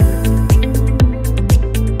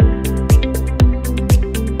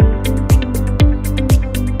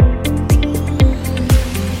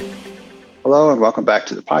welcome back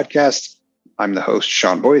to the podcast. I'm the host,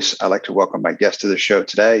 Sean Boyce. I'd like to welcome my guest to the show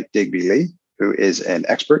today, Digby Leigh, who is an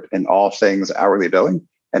expert in all things hourly billing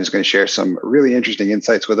and is going to share some really interesting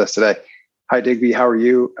insights with us today. Hi, Digby. How are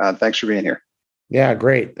you? Thanks for being here. Yeah,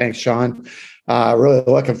 great. Thanks, Sean. Really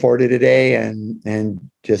looking forward to today and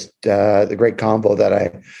just the great combo that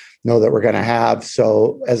I know that we're going to have.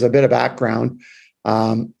 So as a bit of background,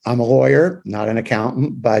 I'm a lawyer, not an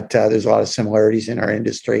accountant, but there's a lot of similarities in our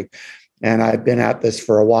industry. And I've been at this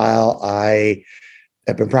for a while. I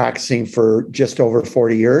have been practicing for just over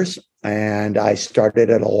 40 years. And I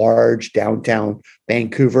started at a large downtown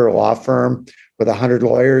Vancouver law firm with 100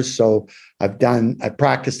 lawyers. So I've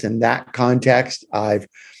practiced in that context. I've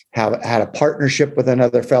had a partnership with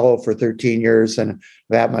another fellow for 13 years. And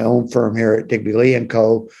I've had my own firm here at Digby, Leigh &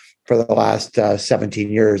 Co. for the last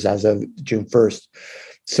 17 years as of June 1st.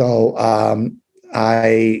 So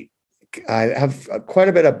I have quite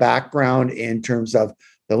a bit of background in terms of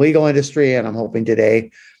the legal industry, and I'm hoping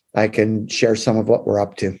today I can share some of what we're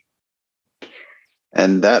up to.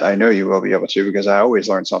 And that I know you will be able to, because I always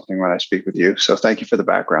learn something when I speak with you. So thank you for the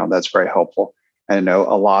background. That's very helpful. I know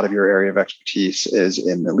a lot of your area of expertise is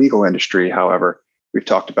in the legal industry. However, we've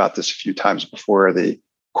talked about this a few times before, the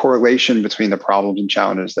correlation between the problems and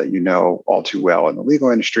challenges that you know all too well in the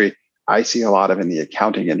legal industry. I see a lot of in the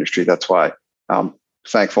accounting industry. That's why I'm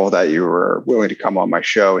thankful that you were willing to come on my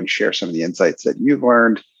show and share some of the insights that you've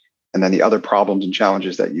learned, and then the other problems and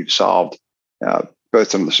challenges that you've solved, both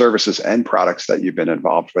some of the services and products that you've been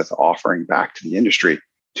involved with offering back to the industry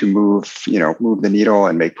to move the needle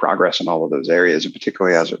and make progress in all of those areas, and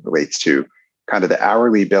particularly as it relates to kind of the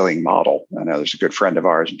hourly billing model. I know there's a good friend of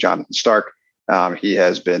ours, Jonathan Stark. He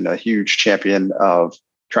has been a huge champion of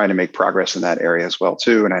trying to make progress in that area as well,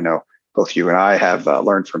 too. And I know both you and I have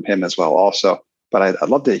learned from him as well also. But I'd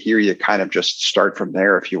love to hear you kind of just start from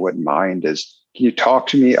there, if you wouldn't mind. Can you talk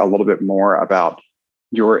to me a little bit more about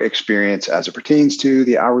your experience as it pertains to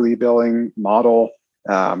the hourly billing model,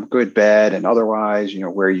 good, bad, and otherwise,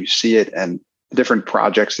 where you see it and the different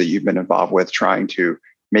projects that you've been involved with trying to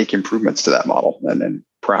make improvements to that model, and then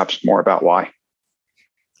perhaps more about why.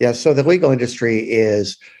 Yeah, so the legal industry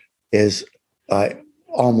is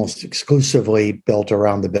almost exclusively built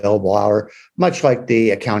around the billable hour, much like the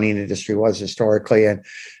accounting industry was historically. And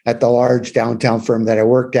at the large downtown firm that I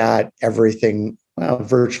worked at,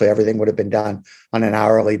 virtually everything would have been done on an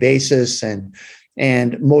hourly basis.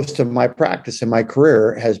 And most of my practice in my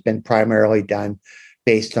career has been primarily done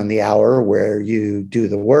based on the hour, where you do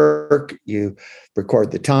the work, you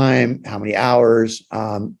record the time, how many hours,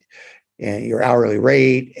 and your hourly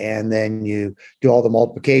rate, and then you do all the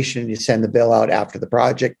multiplication, you send the bill out after the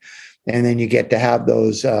project, and then you get to have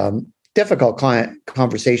those difficult client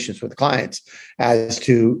conversations with clients as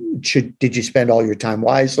to did you spend all your time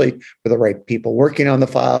wisely with the right people working on the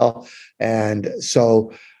file. And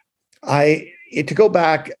so to go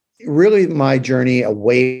back, really my journey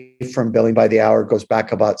away from billing by the hour goes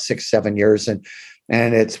back about 6-7 years, and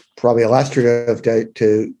it's probably illustrative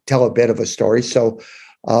to tell a bit of a story. So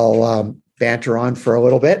I'll banter on for a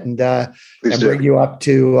little bit and bring you up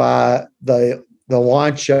to the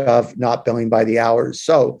launch of not billing by the hours.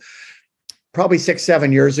 So probably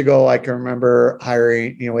 6-7 years ago, I can remember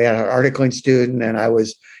hiring, we had an articling student, and I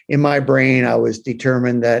was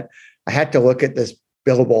determined that I had to look at this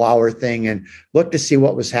billable hour thing and look to see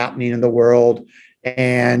what was happening in the world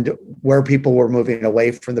and where people were moving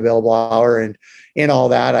away from the billable hour. And in all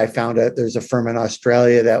that, I found out there's a firm in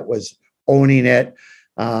Australia that was owning it.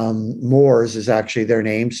 Moores is actually their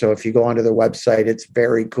name. So if you go onto their website, it's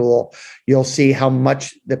very cool. You'll see how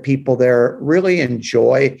much the people there really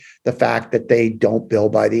enjoy the fact that they don't bill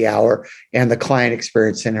by the hour and the client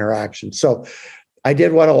experience interaction. So I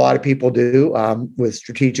did what a lot of people do with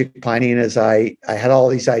strategic planning. As I had all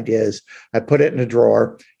these ideas, I put it in a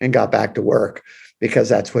drawer and got back to work, because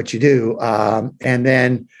that's what you do. And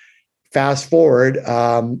then fast forward,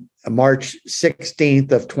 March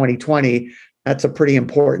 16th of 2020, that's a pretty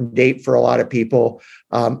important date for a lot of people,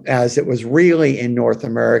 as it was really in North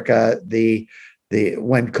America,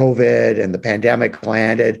 when COVID and the pandemic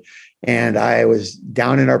landed. And I was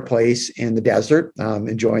down in our place in the desert,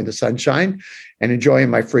 enjoying the sunshine and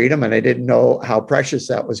enjoying my freedom. And I didn't know how precious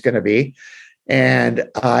that was going to be. And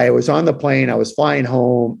I was on the plane, I was flying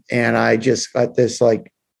home, and I just got this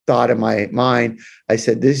thought in my mind. I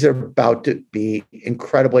said, these are about to be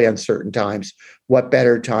incredibly uncertain times. What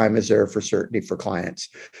better time is there for certainty for clients?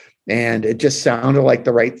 And it just sounded like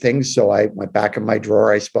the right thing. So I went back in my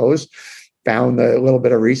drawer, I suppose, found the little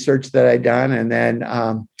bit of research that I'd done, and then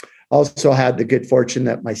also had the good fortune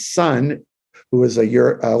that my son, who was a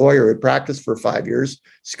lawyer who had practiced for 5 years,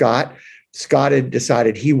 Scott, Scott had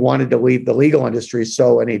decided he wanted to leave the legal industry.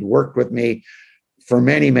 And he'd worked with me for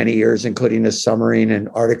many, many years, including his summering and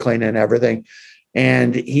articling and everything.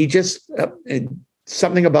 And he just,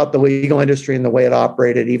 something about the legal industry and the way it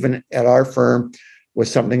operated, even at our firm, was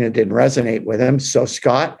something that didn't resonate with him. So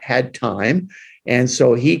Scott had time. And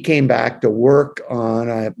so he came back to work on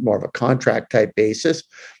a more of a contract type basis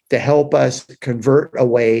to help us convert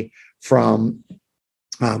away from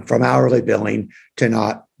hourly billing to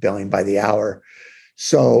not billing by the hour.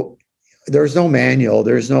 So there's no manual.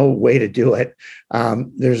 There's no way to do it.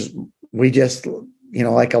 We just,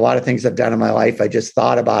 like a lot of things I've done in my life, I just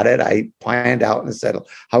thought about it. I planned out and said,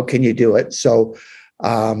 how can you do it? So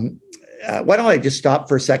why don't I just stop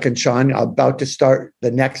for a second, Sean? I'm about to start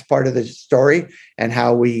the next part of the story and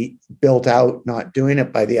how we built out not doing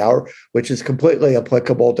it by the hour, which is completely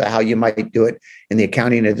applicable to how you might do it in the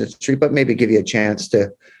accounting industry, but maybe give you a chance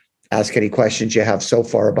to ask any questions you have so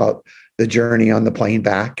far about the journey on the plane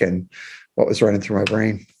back and what was running through my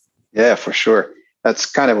brain. Yeah, for sure. That's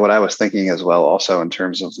kind of what I was thinking as well, also in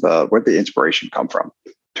terms of where the inspiration come from,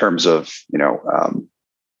 in terms of,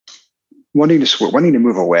 wanting to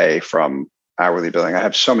move away from hourly billing. I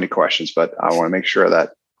have so many questions, but I want to make sure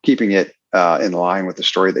that keeping it in line with the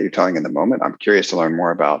story that you're telling in the moment. I'm curious to learn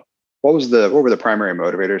more about what were the primary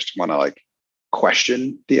motivators to want to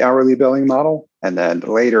question the hourly billing model. And then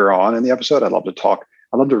later on in the episode, I'd love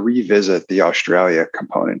to revisit the Australia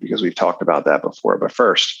component because we've talked about that before. But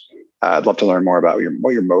first, I'd love to learn more about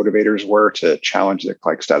what your motivators were to challenge the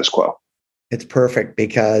status quo. It's perfect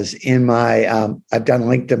because in my, I've done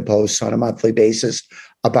LinkedIn posts on a monthly basis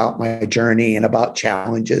about my journey and about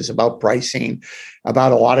challenges, about pricing,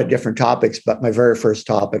 about a lot of different topics. But my very first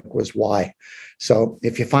topic was why. So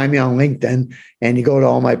if you find me on LinkedIn and you go to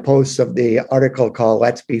all my posts of the article called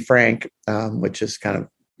Let's Be Frank, which is kind of,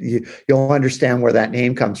 you'll understand where that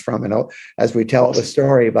name comes from, as we tell the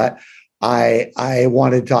story. But I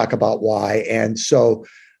wanted to talk about why. And so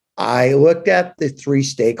I looked at the three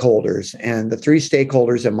stakeholders, and the three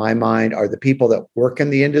stakeholders in my mind are the people that work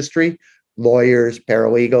in the industry, lawyers,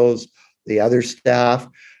 paralegals, the other staff.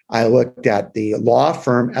 I looked at the law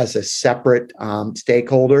firm as a separate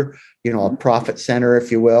stakeholder, a profit center,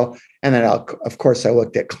 if you will. And then, of course, I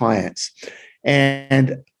looked at clients.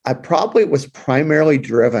 And I probably was primarily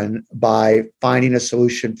driven by finding a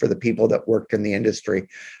solution for the people that worked in the industry.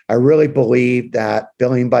 I really believe that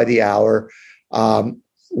billing by the hour,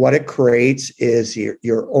 what it creates is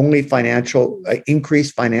your only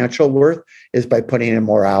increased financial worth is by putting in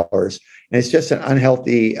more hours. And it's just an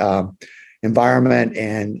unhealthy environment.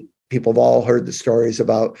 And people have all heard the stories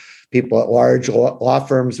about people at large law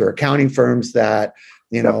firms or accounting firms that,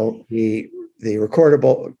 the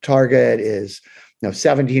recordable target is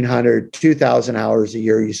 1,700, 2,000 hours a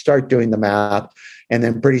year. You start doing the math, and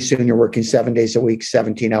then pretty soon you're working 7 days a week,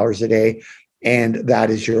 17 hours a day. And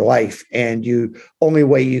that is your life. And only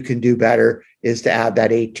way you can do better is to add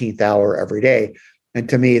that 18th hour every day. And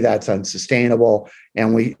to me, that's unsustainable.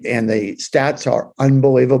 And the stats are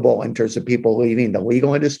unbelievable in terms of people leaving the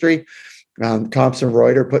legal industry. Thomson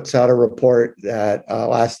Reuters puts out a report that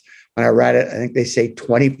when I read it, I think they say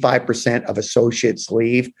 25% of associates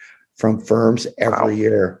leave from firms every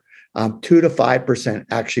year. 2 to 5%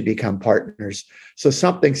 actually become partners. So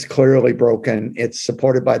something's clearly broken. It's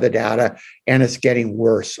supported by the data, and it's getting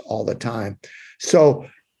worse all the time. So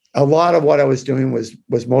a lot of what I was doing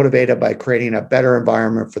was motivated by creating a better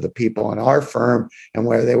environment for the people in our firm and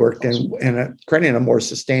where they worked in creating a more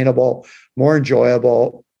sustainable, more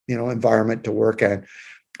enjoyable, environment to work in.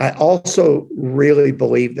 I also really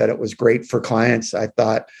believed that it was great for clients. I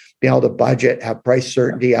thought being able to budget, have price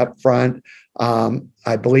certainty up front,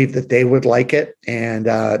 I believe that they would like it. And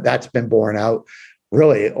that's been borne out.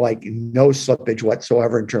 Really, no slippage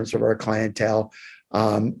whatsoever in terms of our clientele.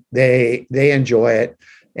 They enjoy it,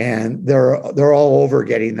 and they're all over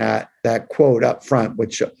getting that quote up front,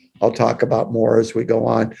 which I'll talk about more as we go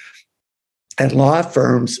on. At law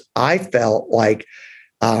firms, I felt like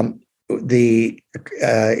the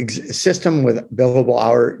system with billable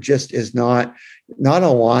hour just is not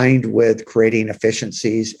aligned with creating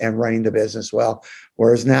efficiencies and running the business well.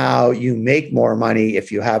 Whereas now you make more money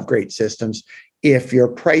if you have great systems, if you're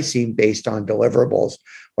pricing based on deliverables,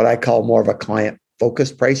 what I call more of a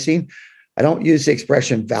client-focused pricing. I don't use the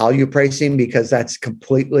expression value pricing because that's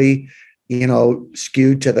completely,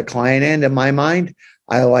 skewed to the client end in my mind.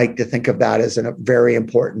 I like to think of that as a very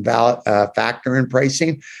important factor in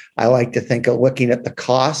pricing. I like to think of looking at the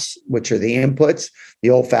costs, which are the inputs, the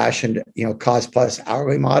old-fashioned, cost plus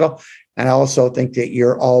hourly model. And I also think that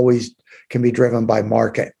you're always can be driven by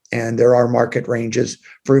market. And there are market ranges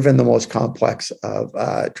for even the most complex of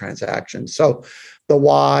transactions. So the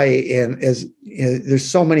why is there's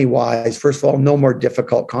so many whys. First of all, no more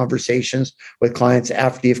difficult conversations with clients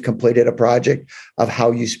after you've completed a project of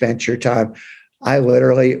how you spent your time. I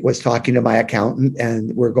literally was talking to my accountant,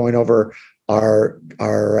 and we're going over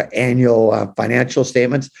our annual financial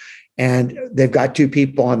statements, and they've got two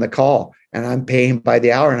people on the call, and I'm paying by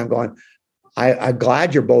the hour, and I'm going, I'm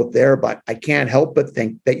glad you're both there, but I can't help but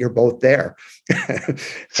think that you're both there.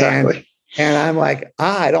 Exactly. And I'm like,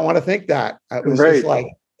 I don't want to think that. It was Right. just like,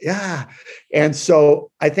 yeah. And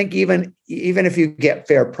so I think even if you get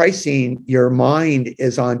fair pricing, your mind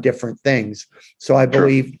is on different things. So I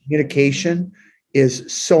believe communication is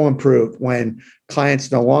so improved when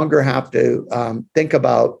clients no longer have to think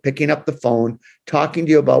about picking up the phone, talking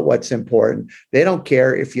to you about what's important. They don't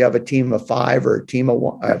care if you have a team of 5 or a team of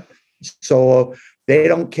 1. So they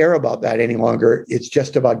don't care about that any longer. It's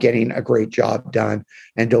just about getting a great job done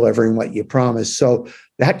and delivering what you promised. So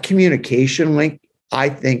that communication link, I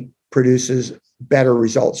think, produces better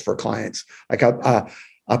results for clients. Like a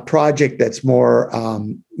project that's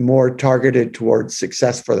more targeted towards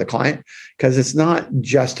success for the client, because it's not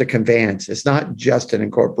just a conveyance. It's not just an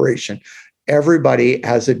incorporation. Everybody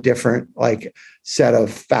has a different set of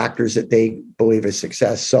factors that they believe is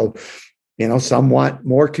success. So, some want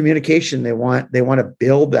more communication. They want to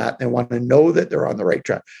build that. They want to know that they're on the right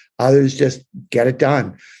track. Others just get it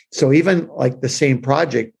done. So even like the same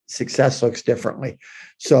project, success looks differently.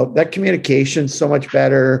 So that communication is so much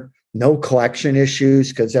better. No collection issues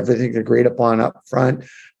because everything's agreed upon up front.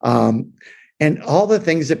 And all the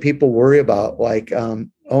things that people worry about, like,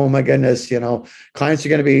 oh my goodness, clients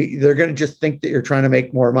they're going to just think that you're trying to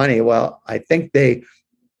make more money. Well, I think they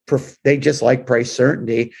just like price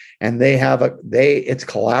certainty, and it's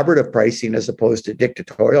collaborative pricing as opposed to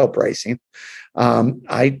dictatorial pricing.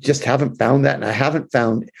 I just haven't found that, and I haven't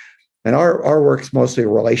found, and our work's mostly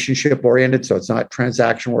relationship oriented, so it's not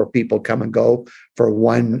transaction where people come and go for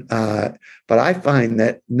one. But I find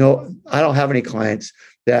that I don't have any clients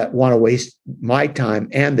that want to waste my time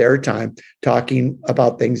and their time talking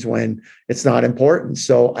about things when it's not important.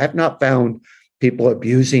 So I've not found people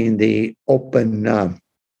abusing the open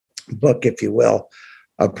book, if you will,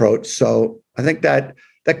 approach. So I think that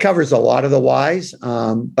covers a lot of the whys,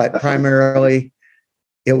 but primarily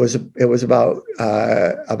it was about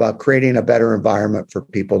creating a better environment for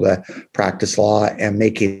people to practice law and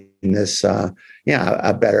making this a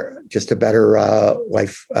better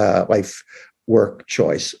life work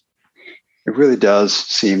choice. It really does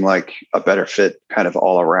seem like a better fit kind of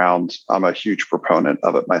all around. I'm a huge proponent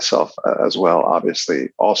of it myself as well, obviously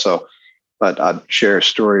also. But I'd share a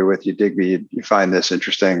story with you, Digby. You find this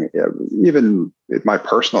interesting. Even my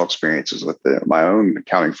personal experiences with my own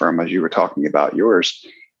accounting firm, as you were talking about yours.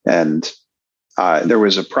 And there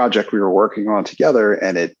was a project we were working on together,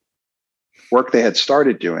 and work they had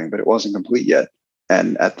started doing, but it wasn't complete yet.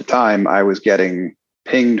 And at the time, I was getting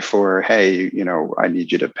pinged for, hey, I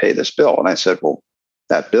need you to pay this bill. And I said, well,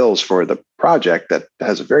 that bill's for the project that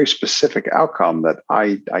has a very specific outcome that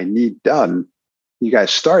I need done. You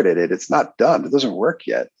guys started it. It's not done. It doesn't work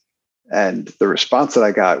yet. And the response that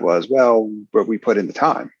I got was, well, but we put in the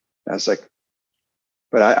time. And I was like,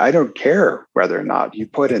 but I don't care whether or not you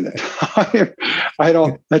put in the time.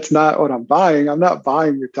 That's not what I'm buying. I'm not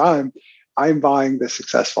buying your time. I'm buying the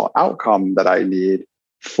successful outcome that I need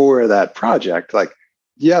for that project. Like,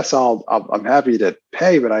 yes, I'm happy to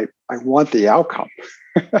pay, but I want the outcome.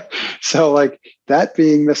 So like that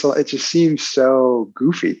being it just seems so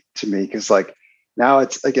goofy to me, because like, now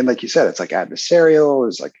it's, again, like you said, it's like adversarial,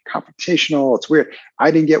 it's like confrontational, it's weird.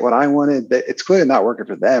 I didn't get what I wanted. It's clearly not working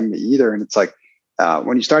for them either. And it's like,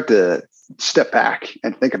 when you start to step back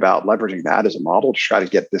and think about leveraging that as a model to try to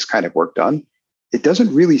get this kind of work done, it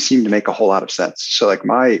doesn't really seem to make a whole lot of sense. So like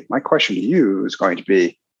my question to you is going to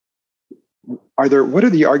be, what are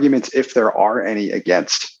the arguments, if there are any,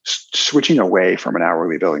 against switching away from an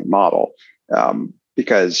hourly billing model?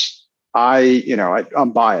 Because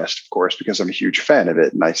I'm biased, of course, because I'm a huge fan of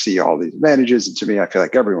it and I see all these advantages. And to me, I feel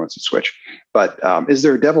like everyone should switch. But is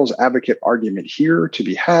there a devil's advocate argument here to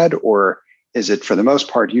be had, or is it for the most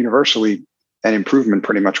part universally an improvement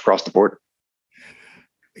pretty much across the board?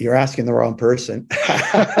 You're asking the wrong person.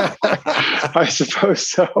 I suppose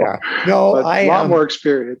so. Yeah. No, but a lot more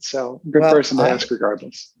experience. So good person to ask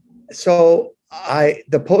regardless. So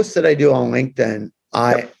the posts that I do on LinkedIn,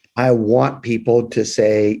 I want people to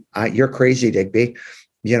say, you're crazy, Digby.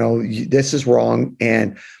 This is wrong.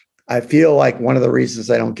 And I feel like one of the reasons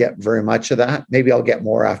I don't get very much of that, maybe I'll get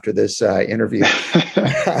more after this interview,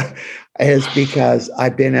 is because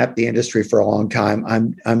I've been at the industry for a long time.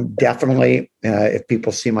 I'm definitely, if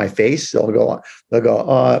people see my face, they'll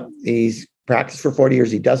go, he's practiced for 40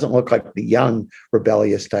 years. He doesn't look like the young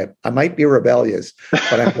rebellious type. I might be rebellious,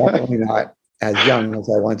 but I'm definitely not as young as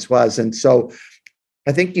I once was. And so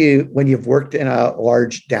I think when you've worked in a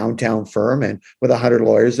large downtown firm and with 100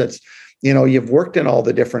 lawyers, you've worked in all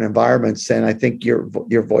the different environments, and I think your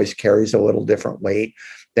voice carries a little different weight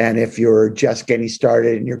than if you're just getting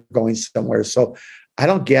started and you're going somewhere. So I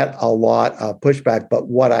don't get a lot of pushback, but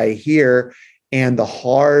what I hear, and the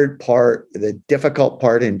hard part, the difficult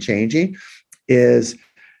part in changing, is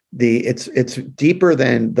it's deeper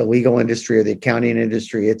than the legal industry or the accounting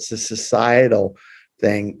industry. It's a societal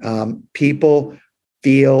thing. People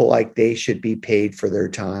feel like they should be paid for their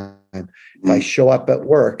time. If I show up at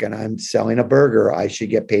work and I'm selling a burger, I should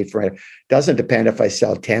get paid for it. It doesn't depend if I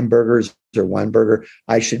sell 10 burgers or one burger.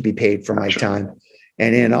 I should be paid for my time.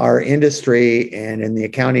 And in our industry and in the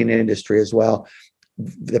accounting industry as well,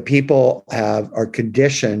 the people are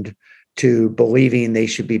conditioned to believing they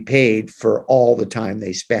should be paid for all the time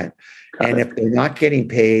they spent. And if they're not getting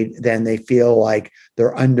paid, then they feel like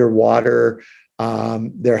they're underwater.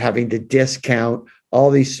 They're having to discount. All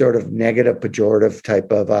these sort of negative, pejorative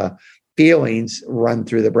type of feelings run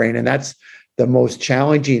through the brain. And that's the most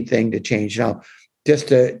challenging thing to change. Now, just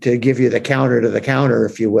to give you the counter to the counter,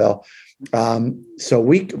 if you will. So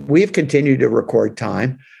we've continued to record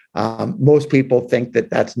time. Most people think that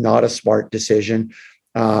that's not a smart decision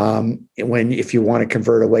if you want to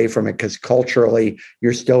convert away from it, because culturally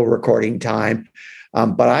you're still recording time.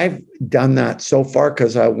 But I've done that so far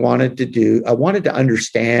because I wanted to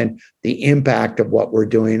understand the impact of what we're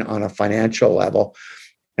doing on a financial level.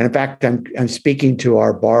 And in fact, I'm speaking to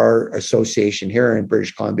our bar association here in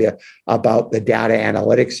British Columbia about the data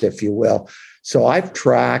analytics, if you will. So I've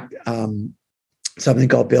tracked something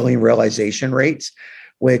called billing realization rates,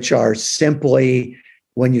 which are simply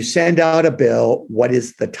when you send out a bill, what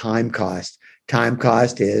is the time cost? Time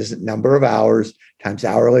cost is number of hours times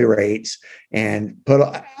hourly rates, and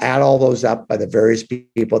add all those up by the various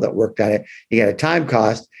people that worked on it. You get a time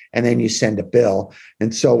cost, and then you send a bill.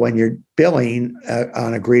 And so when you're billing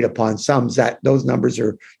on agreed upon sums, those numbers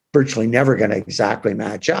are virtually never going to exactly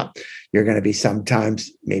match up. You're going to be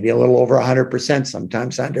sometimes maybe a little over 100%,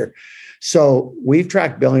 sometimes under. So we've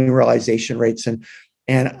tracked billing realization rates, and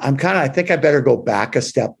I think I better go back a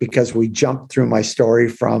step, because we jumped through my story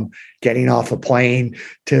from getting off a plane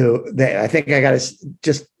to I think I got to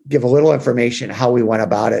just give a little information how we went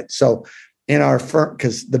about it. So in our firm,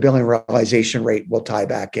 because the billing realization rate will tie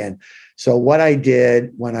back in. So what I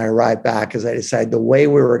did when I arrived back is I decided the way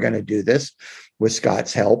we were going to do this, with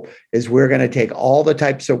Scott's help, is we're going to take all the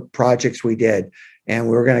types of projects we did, and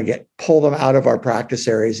we're going to pull them out of our practice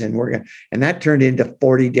areas, and that turned into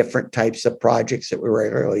 40 different types of projects that we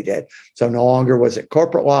regularly did. So no longer was it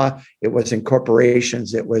corporate law, it was in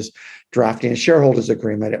corporations, it was drafting a shareholders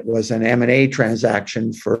agreement, it was an M&A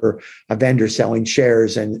transaction for a vendor selling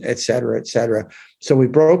shares, and et cetera, et cetera. So we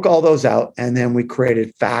broke all those out, and then we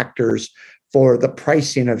created factors for the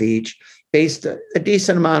pricing of each, based a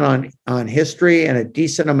decent amount on history and a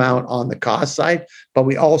decent amount on the cost side. But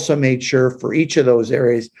we also made sure for each of those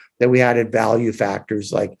areas that we added value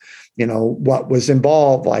factors, like, what was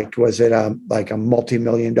involved, like, was it like a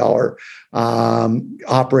multi-million-dollar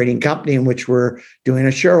operating company in which we're doing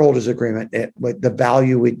a shareholders agreement. The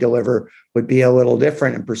value we deliver would be a little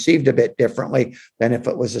different and perceived a bit differently than if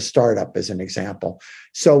it was a startup, as an example.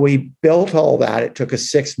 So we built all that. It took us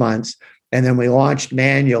 6 months, and then we launched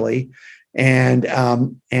manually. And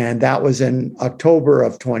that was in October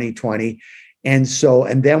of 2020. And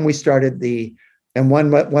then we started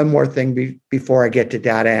one more thing before I get to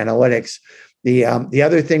data analytics. The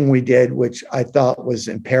other thing we did, which I thought was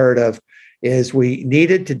imperative, is we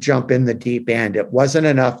needed to jump in the deep end. It wasn't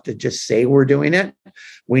enough to just say we're doing it.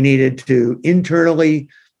 We needed to internally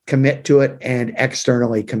commit to it and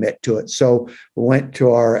externally commit to it. So we went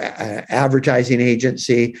to our advertising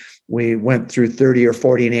agency. We went through 30 or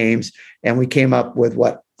 40 names, and we came up with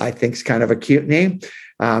what I think is kind of a cute name.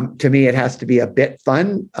 To me, it has to be a bit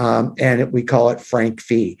fun, and we call it Frank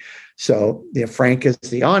Fee. So Frank is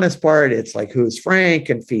the honest part. It's like, who's Frank,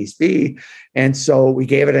 and Fee's Fee. And so we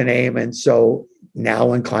gave it a name. And so now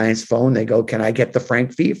when clients phone, they go, can I get the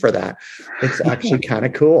Frank Fee for that? It's actually kind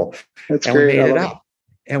of cool. That's and great. We made it up.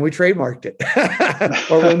 And we trademarked it,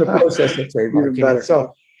 or we're in the process of trademarking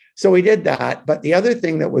it. So we did that. But the other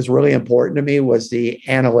thing that was really important to me was the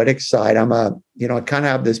analytics side. I kind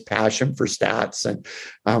of have this passion for stats,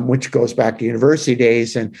 and which goes back to university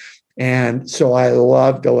days. And And so I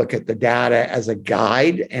love to look at the data as a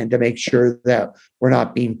guide and to make sure that we're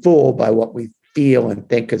not being fooled by what we feel and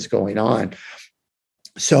think is going on.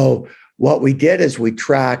 So what we did is we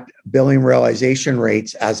tracked billing realization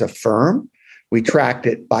rates as a firm. We tracked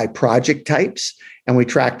it by project types and we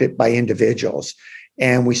tracked it by individuals.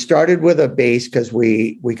 And we started with a base because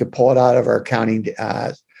we could pull it out of our accounting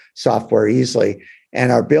software easily.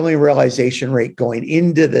 And our billing realization rate going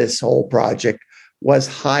into this whole project was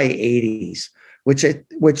high 80s, which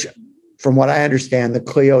from what I understand, the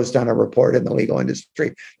Clio has done a report in the legal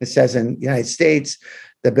industry. It says in the United States,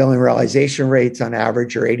 the billing realization rates on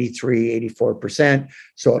average are 83, 84%.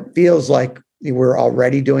 So it feels like we're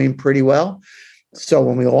already doing pretty well. So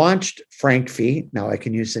when we launched Frank Fee, now I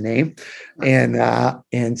can use the name, and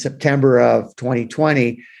in September of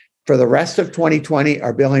 2020, for the rest of 2020,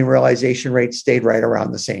 our billing realization rate stayed right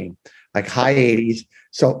around the same, like high 80s.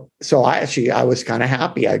 So I was kind of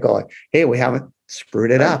happy. I go, hey, we haven't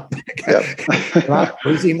screwed it up. We're not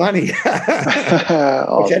losing money, which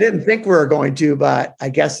I didn't think we were going to, but I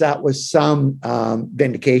guess that was some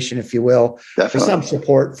vindication, if you will, for some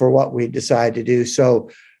support for what we decided to do. So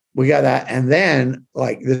we got that. And then,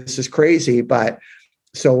 like, this is crazy, but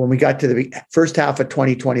so when we got to the first half of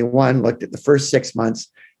 2021, looked at the first 6 months,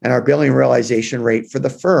 and our billing realization rate for the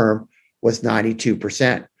firm was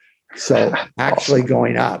 92%. So actually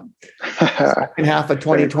going up. Second half of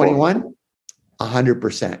 2021,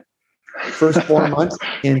 100%. First 4 months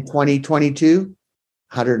in 2022,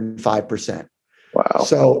 105%. Wow.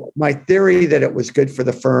 So my theory that it was good for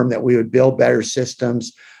the firm, that we would build better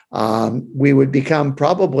systems, we would become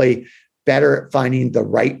probably better at finding the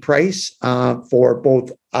right price for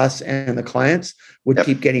both us and the clients, would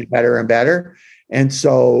keep getting better and better. And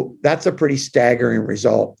so that's a pretty staggering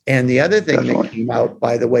result. And the other thing that came out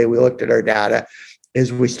by the way we looked at our data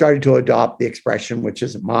is we started to adopt the expression, which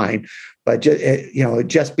isn't mine, but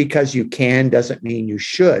just because you can doesn't mean you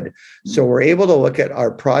should. So we're able to look at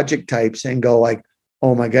our project types and go like,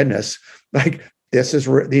 oh my goodness, like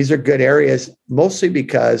these are good areas, mostly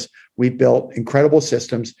because we built incredible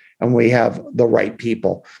systems and we have the right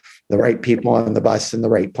people on the bus in the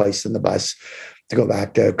right place in the bus, to go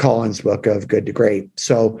back to Colin's book of Good to Great.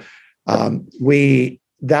 So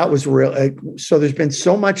that was real. So there's been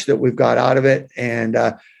so much that we've got out of it, and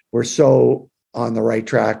we're so on the right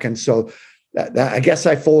track. And so that I guess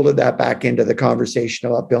I folded that back into the conversation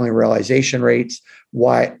about billing realization rates,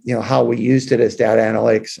 why, how we used it as data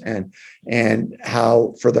analytics, and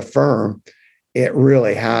how for the firm, it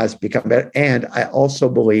really has become better. And I also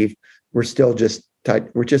believe we're still just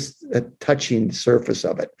touching the surface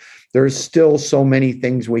of it. There's still so many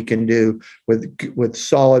things we can do with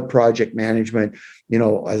solid project management,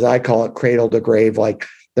 as I call it, cradle to grave. Like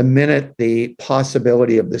the minute the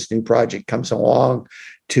possibility of this new project comes along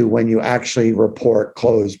to when you actually report,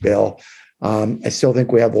 close, bill, I still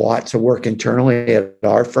think we have lots of work internally at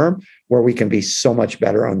our firm where we can be so much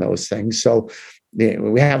better on those things. So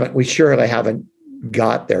we surely haven't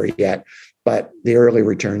got there yet, but the early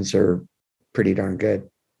returns are pretty darn good.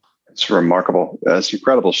 It's remarkable. It's an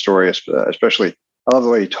incredible story, especially I love the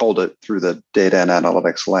way you told it through the data and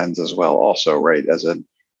analytics lens as well. Also, right, as in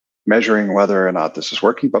measuring whether or not this is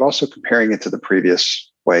working, but also comparing it to the previous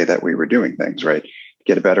way that we were doing things, right?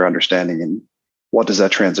 Get a better understanding and what does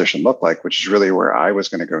that transition look like, which is really where I was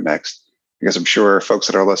going to go next, because I'm sure folks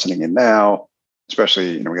that are listening in now,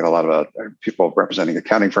 especially, we got a lot of people representing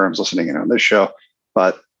accounting firms listening in on this show,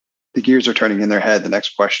 but the gears are turning in their head. The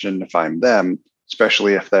next question, if I'm them,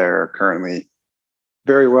 especially if they're currently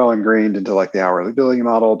very well ingrained into like the hourly billing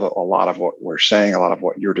model, but a lot of what we're saying, a lot of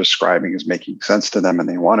what you're describing is making sense to them, and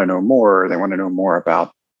they want to know more. They want to know more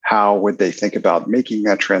about how would they think about making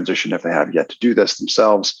that transition if they have yet to do this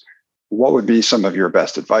themselves. What would be some of your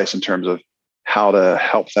best advice in terms of how to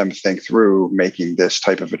help them think through making this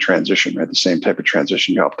type of a transition, right? The same type of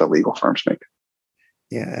transition you help the legal firms make.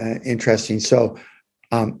 Yeah, interesting. So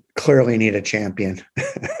clearly need a champion.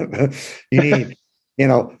 You need,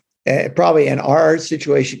 probably in our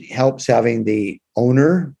situation helps having the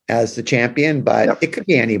owner as the champion, but it could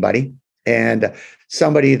be anybody, and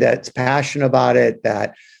somebody that's passionate about it.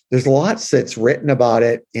 That there's lots that's written about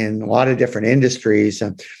it in a lot of different industries.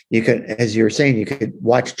 And you could, as you were saying, you could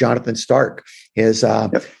watch Jonathan Stark, his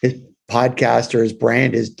podcast or his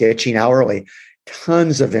brand is Ditching Hourly.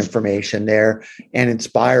 Tons of information there and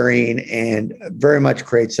inspiring, and very much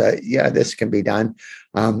creates this can be done.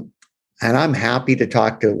 And I'm happy to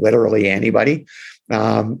talk to literally anybody.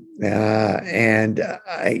 Because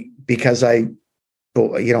I'm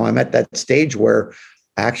at that stage where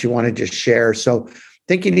I actually want to just share. So I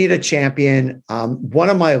think you need a champion. One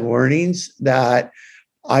of my learnings that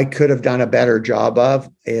I could have done a better job of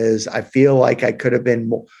is I feel like I could have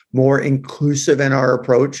been more inclusive in our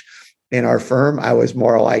approach in our firm. I was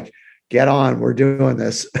more like, get on, we're doing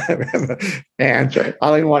this. And I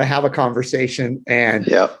don't even want to have a conversation. And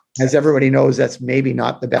as everybody knows, that's maybe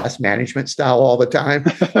not the best management style all the time.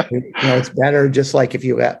 It's better just like if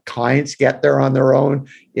you let clients get there on their own,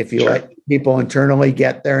 if you let people internally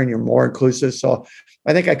get there and you're more inclusive. So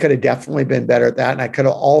I think I could have definitely been better at that. And I could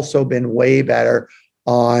have also been way better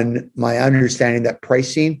on my understanding that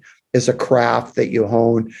pricing is a craft that you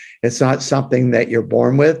hone. It's not something that you're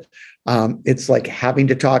born with. It's like having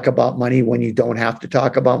to talk about money when you don't have to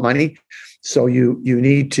talk about money. So you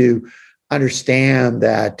need to understand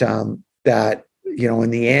that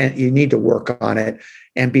in the end, you need to work on it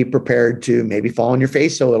and be prepared to maybe fall on your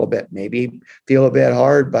face a little bit, maybe feel a bit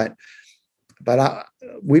hard, but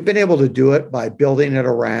we've been able to do it by building it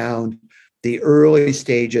around the early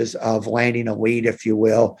stages of landing a lead, if you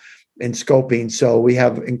will, in scoping. So we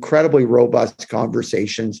have incredibly robust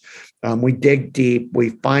conversations. We dig deep. We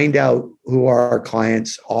find out who our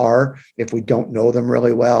clients are if we don't know them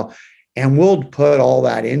really well. And we'll put all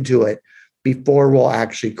that into it before we'll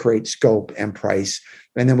actually create scope and price.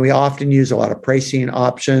 And then we often use a lot of pricing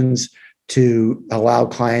options to allow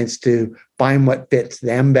clients to find what fits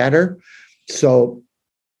them better. So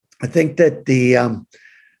I think that the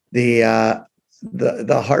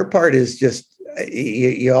hard part is just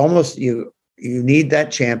you need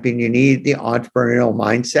that champion. You need the entrepreneurial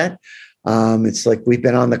mindset. It's like we've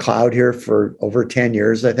been on the cloud here for over 10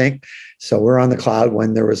 years, I think. So we're on the cloud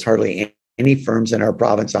when there was hardly any firms in our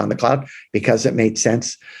province on the cloud because it made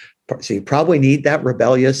sense. So you probably need that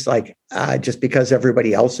rebellious, just because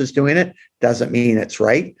everybody else is doing it doesn't mean it's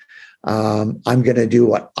right. I'm going to do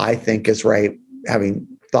what I think is right, having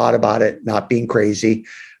thought about it, not being crazy.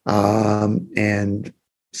 And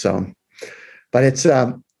so, but it's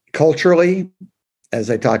culturally, as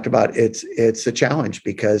I talked about, it's a challenge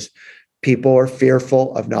because people are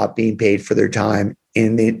fearful of not being paid for their time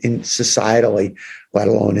in societally, let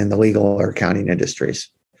alone in the legal or accounting industries.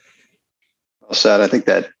 Well said. I think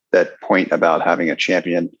that point about having a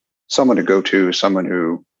champion, someone to go to, someone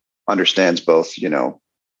who understands both,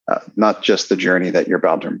 not just the journey that you're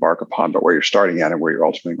about to embark upon, but where you're starting at and where you're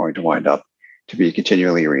ultimately going to wind up, to be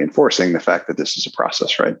continually reinforcing the fact that this is a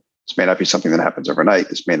process, right? This may not be something that happens overnight.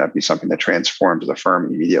 This may not be something that transforms the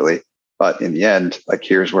firm immediately. But in the end,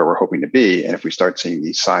 here's where we're hoping to be. And if we start seeing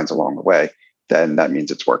these signs along the way, then that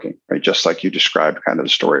means it's working, right? Just like you described kind of the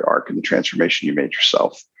story arc and the transformation you made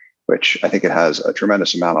yourself, which I think it has a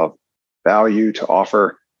tremendous amount of value to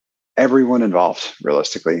offer everyone involved,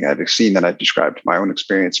 realistically. I've seen that. I've described my own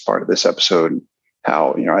experience, part of this episode,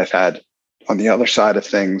 how, I've had on the other side of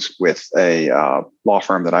things with a law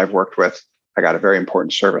firm that I've worked with, I got a very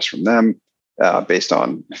important service from them based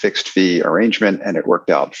on fixed fee arrangement, and it worked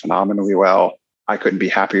out phenomenally well. I couldn't be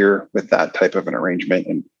happier with that type of an arrangement.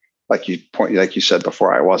 And like you said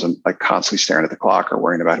before, I wasn't constantly staring at the clock or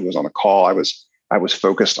worrying about who was on the call. I was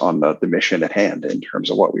focused on the mission at hand in terms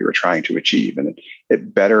of what we were trying to achieve. And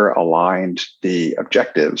it better aligned the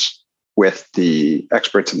objectives with the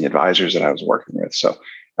experts and the advisors that I was working with. So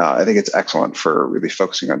I think it's excellent for really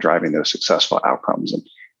focusing on driving those successful outcomes. And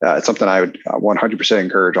it's something I would 100%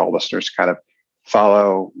 encourage all listeners to kind of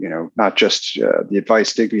follow, not just the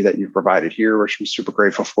advice, Digby, that you've provided here, which I'm super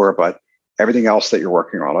grateful for, but everything else that you're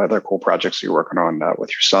working on, other cool projects you're working on with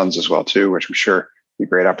your sons as well, too, which I'm sure be a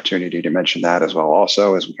great opportunity to mention that as well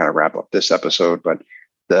also as we kind of wrap up this episode. But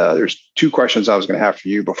there's two questions I was going to have for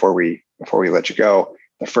you before we let you go.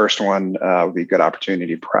 The first one would be a good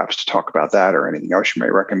opportunity perhaps to talk about that or anything else you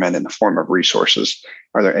may recommend in the form of resources.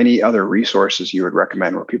 Are there any other resources you would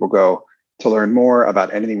recommend where people go to learn more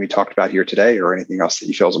about anything we talked about here today or anything else that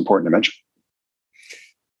you feel is important to mention?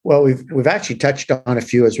 Well, we've actually touched on a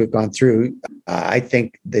few as we've gone through. I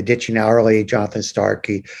think the Ditching Hourly, Jonathan Stark,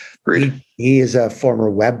 he is a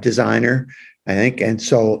former web designer, I think. And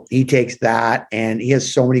so he takes that and he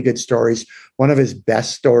has so many good stories. One of his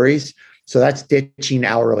best stories. So that's Ditching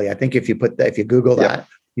Hourly. I think if you Google that,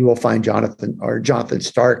 you will find Jonathan Stark,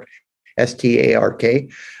 Stark.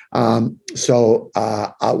 So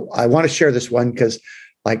I want to share this one because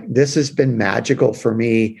this has been magical for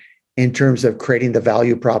me in terms of creating the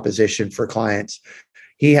value proposition for clients.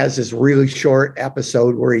 He has this really short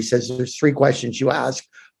episode where he says there's 3 questions you ask,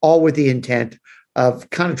 all with the intent of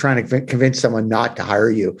kind of trying to convince someone not to hire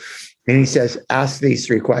you. And he says, ask these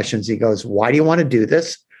 3 questions. He goes, why do you want to do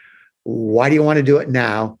this? Why do you want to do it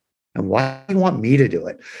now? And why do you want me to do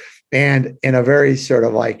it? And in a very sort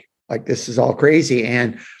of like this is all crazy.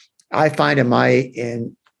 And I find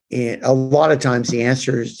in a lot of times the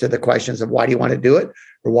answers to the questions of why do you want to do it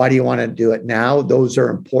or why do you want to do it now? Those are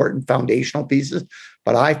important foundational pieces.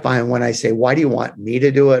 But I find when I say, why do you want me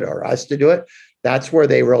to do it or us to do it? That's where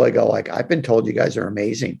they really go, like, I've been told you guys are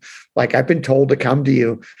amazing. Like, I've been told to come to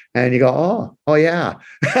you. And you go, oh yeah.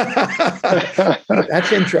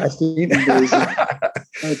 That's interesting.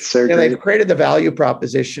 That's so great. They've created the value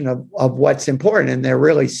proposition of what's important. And they're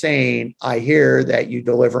really saying, I hear that you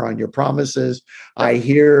deliver on your promises. I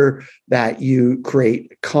hear that you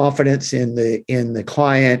create confidence in the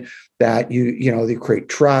client, that you create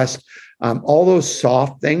trust. All those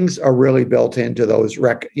soft things are really built into those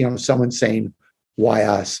someone saying, why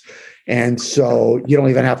us? And so you don't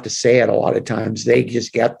even have to say it a lot of times. They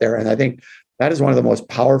just get there. And I think that is one of the most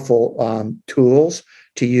powerful tools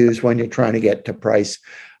to use when you're trying to get to price.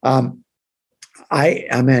 I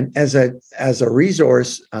mean, as a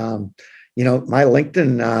resource, my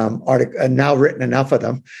LinkedIn article, now written enough of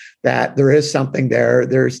them that there is something there.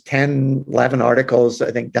 There's 10, 11 articles,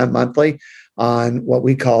 I think, done monthly on what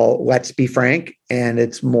we call Let's Be Frank. And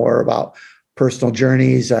it's more about personal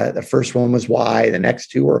journeys. The first one was why. The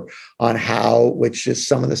next two were on how, which is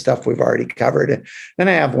some of the stuff we've already covered. And then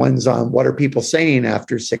I have ones on what are people saying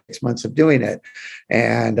after 6 months of doing it.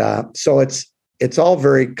 And so it's all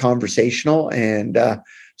very conversational. And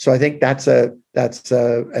so I think that's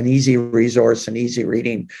an easy resource and easy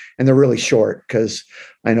reading. And they're really short because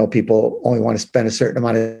I know people only want to spend a certain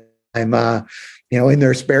amount of time, in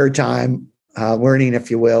their spare time, learning,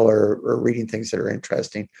 if you will, or reading things that are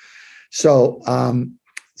interesting. So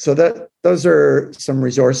those are some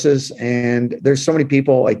resources, and there's so many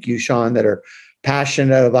people like you, Sean, that are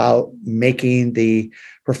passionate about making the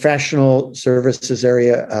professional services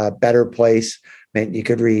area a better place. I mean, you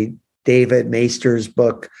could read David Maister's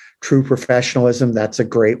book, True Professionalism. That's a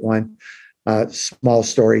great one. Small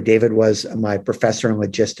story. David was my professor in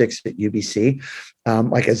logistics at UBC,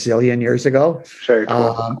 like a zillion years ago. Very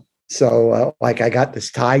cool. So I got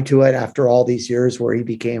this tie to it after all these years where he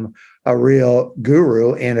became a real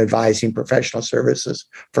guru in advising professional services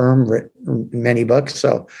firm, written many books.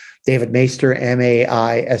 So David Maister,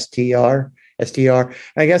 Maistr, STR.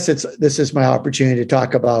 I guess this is my opportunity to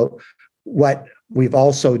talk about what we've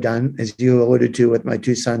also done, as you alluded to, with my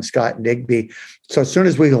two sons, Scott and Digby. So as soon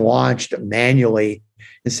as we launched manually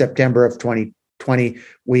in September of 2020,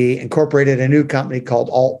 we incorporated a new company called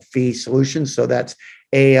AltFee Solutions. So that's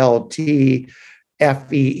ALTFEE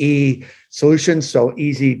Solutions. So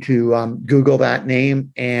easy to Google that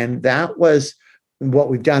name. And that was what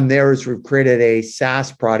we've done there is we've created a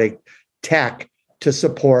SaaS product tech to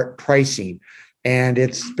support pricing. And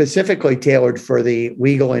it's specifically tailored for the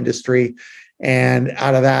legal industry. And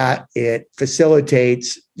out of that, it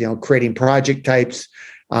facilitates, creating project types.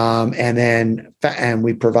 And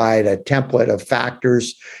we provide a template of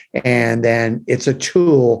factors. And then it's a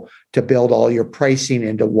tool to build all your pricing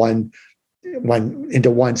into one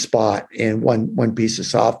spot in one piece of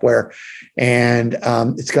software. And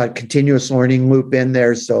it's got a continuous learning loop in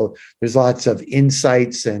there. So there's lots of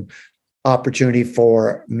insights and opportunity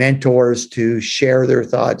for mentors to share their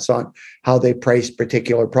thoughts on how they price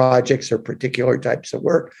particular projects or particular types of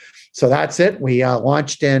work. So that's it. We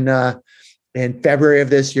launched in February of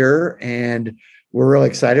this year, and we're really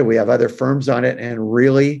excited. We have other firms on it, and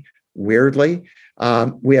really weirdly,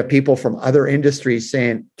 we have people from other industries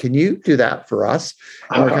saying, "Can you do that for us?"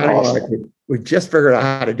 And we're kind of like, we just figured out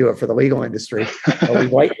how to do it for the legal industry. We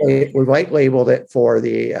white labeled it for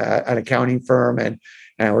an accounting firm, and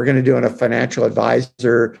we're going to do it a financial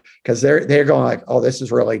advisor because they're going like, "Oh, this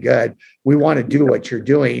is really good. We want to do what you're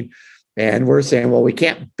doing." And we're saying, well, we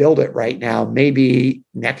can't build it right now. Maybe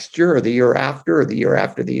next year or the year after or the year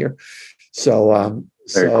after the year. So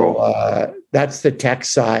cool. That's the tech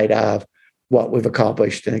side of what we've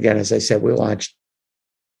accomplished. And again, as I said, we launched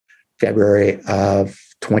February of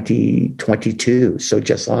 2022. So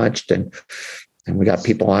just launched and we got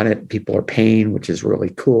people on it. People are paying, which is really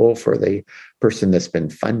cool for the person that's been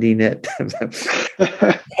funding it.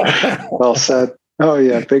 Well said. Oh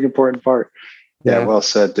yeah. Big, important part. Yeah, well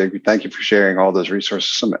said, Digby. Thank you for sharing all those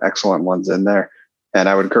resources, some excellent ones in there. And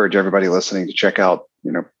I would encourage everybody listening to check out,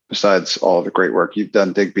 besides all the great work you've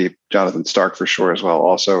done, Digby, Jonathan Stark for sure as well.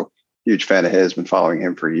 Also, huge fan of his, been following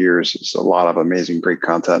him for years. It's a lot of amazing, great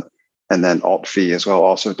content. And then AltFee as well.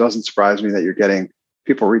 Also, it doesn't surprise me that you're getting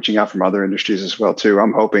people reaching out from other industries as well, too.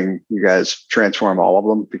 I'm hoping you guys transform all of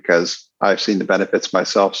them because I've seen the benefits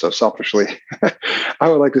myself. So selfishly, I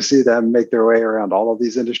would like to see them make their way around all of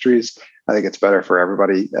these industries. I think it's better for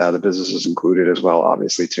everybody, the businesses included as well,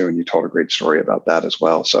 obviously, too. And you told a great story about that as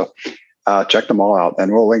well. So check them all out.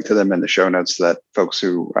 And we'll link to them in the show notes so that folks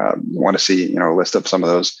who want to see, a list of some of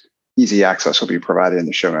those easy access will be provided in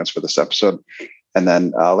the show notes for this episode. And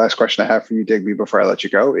then last question I have for you, Digby, before I let you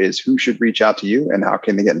go is who should reach out to you and how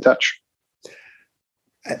can they get in touch?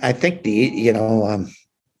 I think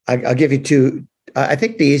I'll give you two. I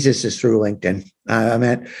think the easiest is through LinkedIn.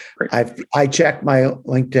 I check my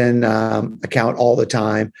LinkedIn account all the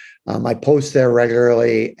time. I post there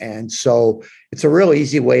regularly, and so it's a real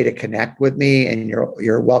easy way to connect with me. And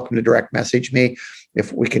you're welcome to direct message me.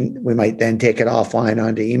 If we might then take it offline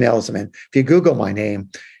onto emails. I mean, if you Google my name,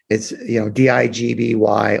 it's Digby,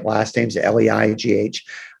 last name's Leigh.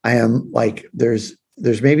 I am like there's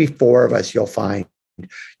maybe four of us you'll find.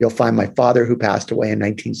 You'll find my father who passed away in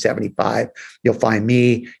 1975. You'll find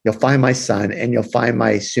me, you'll find my son, and you'll find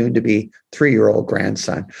my soon-to-be 3-year-old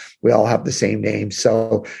grandson. We all have the same name.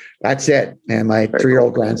 So that's it. And my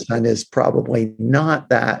 3-year-old grandson is probably not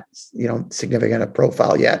that, significant a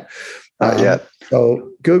profile yet. Not yet.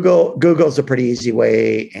 So Google's a pretty easy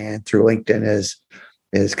way, and through LinkedIn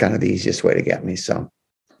is kind of the easiest way to get me. So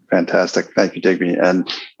fantastic. Thank you, Digby. And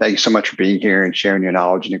thank you so much for being here and sharing your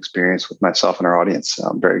knowledge and experience with myself and our audience.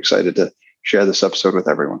 I'm very excited to share this episode with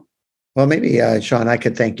everyone. Well, maybe, Sean, I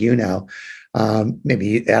could thank you now.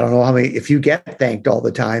 Maybe, I don't know how many, if you get thanked all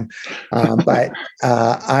the time, but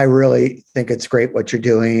I really think it's great what you're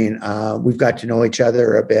doing. We've got to know each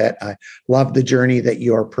other a bit. I love the journey that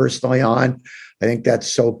you're personally on. I think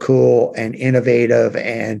that's so cool and innovative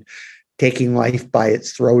and taking life by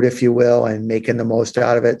its throat, if you will, and making the most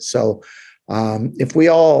out of it. So if we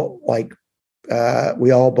all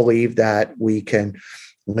believe that we can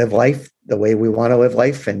live life the way we want to live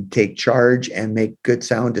life and take charge and make good,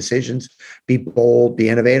 sound decisions, be bold, be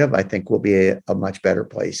innovative, I think we'll be a much better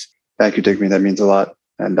place. Thank you, Digby. That means a lot.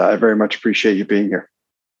 And I very much appreciate you being here.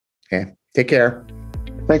 Okay. Take care.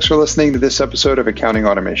 Thanks for listening to this episode of Accounting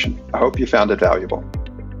Automation. I hope you found it valuable.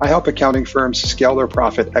 I help accounting firms scale their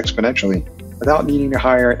profit exponentially without needing to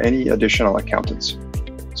hire any additional accountants.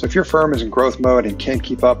 So if your firm is in growth mode and can't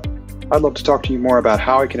keep up, I'd love to talk to you more about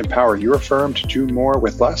how I can empower your firm to do more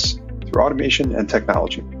with less through automation and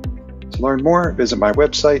technology. To learn more, visit my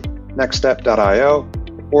website, nextstep.io,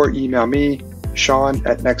 or email me,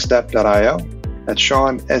 Sean@nextstep.io. That's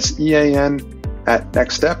Sean, SEAN, at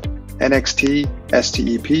nextstep, NXTSTEP.io.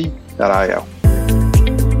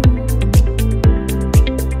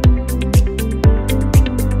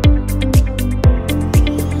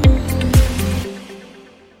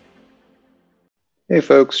 Hey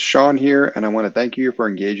folks, Sean here, and I want to thank you for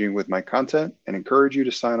engaging with my content and encourage you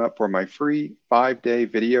to sign up for my free 5-day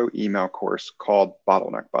video email course called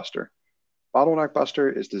Bottleneck Buster. Bottleneck Buster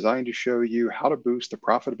is designed to show you how to boost the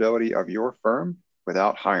profitability of your firm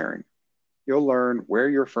without hiring. You'll learn where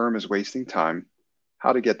your firm is wasting time,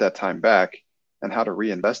 how to get that time back, and how to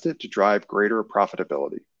reinvest it to drive greater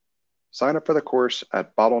profitability. Sign up for the course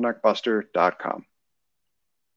at bottleneckbuster.com.